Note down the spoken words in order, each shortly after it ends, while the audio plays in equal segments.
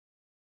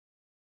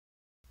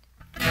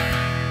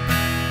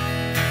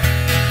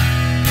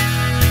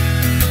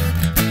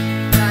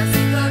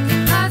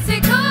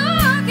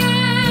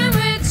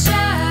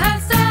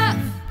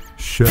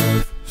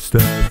Chef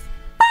Steph.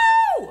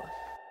 Oh!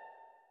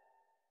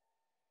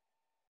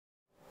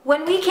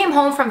 When we came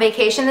home from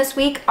vacation this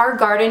week, our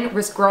garden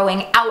was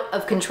growing out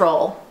of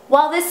control.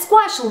 While this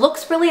squash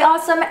looks really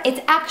awesome,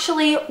 it's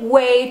actually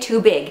way too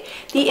big.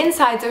 The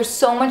insides are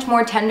so much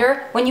more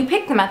tender when you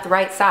pick them at the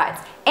right size.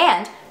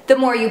 And the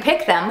more you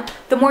pick them,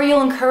 the more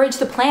you'll encourage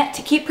the plant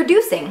to keep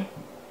producing.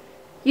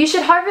 You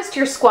should harvest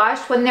your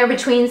squash when they're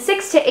between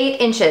 6 to 8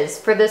 inches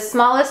for the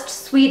smallest,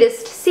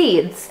 sweetest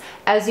seeds.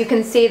 As you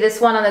can see, this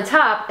one on the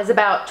top is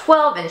about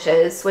 12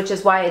 inches, which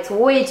is why it's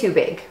way too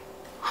big.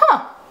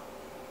 Huh.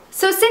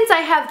 So since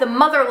I have the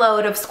mother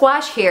load of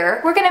squash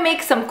here, we're gonna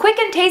make some quick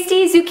and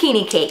tasty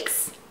zucchini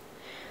cakes.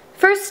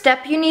 First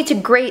step, you need to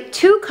grate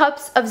 2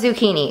 cups of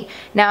zucchini.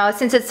 Now,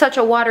 since it's such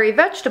a watery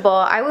vegetable,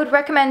 I would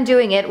recommend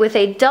doing it with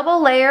a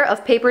double layer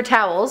of paper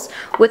towels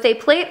with a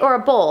plate or a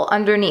bowl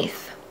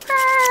underneath.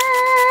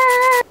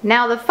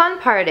 Now the fun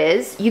part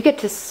is, you get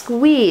to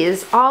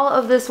squeeze all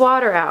of this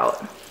water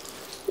out.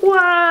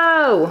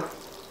 Whoa!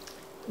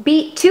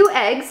 Beat 2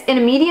 eggs in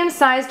a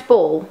medium-sized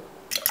bowl.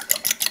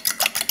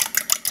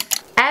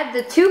 Add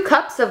the 2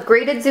 cups of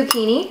grated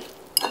zucchini,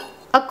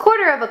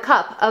 1/4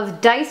 cup of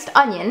diced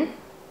onion,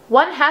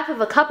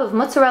 1/2 cup of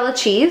mozzarella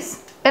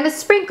cheese, and a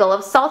sprinkle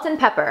of salt and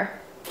pepper.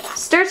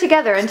 Stir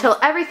together until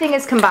everything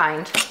is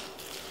combined.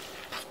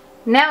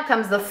 Now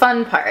comes the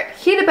fun part.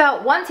 Heat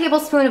about 1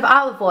 tablespoon of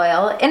olive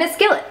oil in a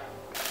skillet.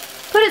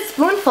 Put a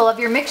spoonful of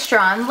your mixture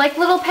on like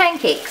little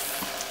pancakes.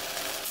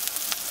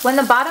 When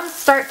the bottoms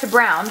start to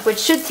brown, which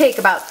should take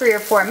about 3 or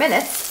 4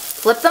 minutes,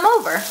 flip them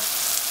over.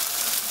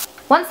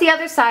 Once the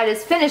other side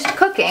is finished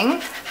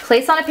cooking,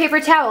 place on a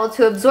paper towel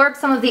to absorb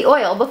some of the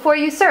oil before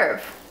you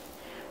serve.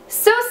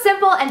 So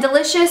simple and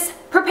delicious,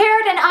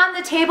 prepared and on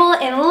the table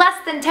in less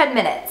than 10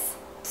 minutes.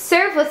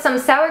 Serve with some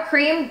sour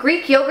cream,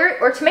 Greek yogurt,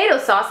 or tomato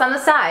sauce on the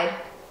side.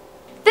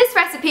 This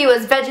recipe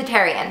was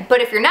vegetarian,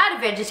 but if you're not a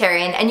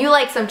vegetarian and you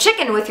like some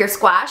chicken with your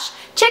squash,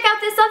 check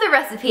out this other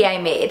recipe I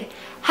made.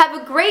 Have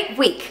a great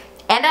week,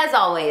 and as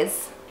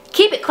always,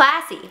 keep it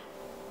classy.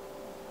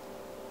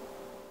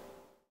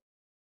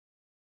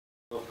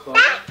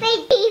 Happy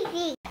TV.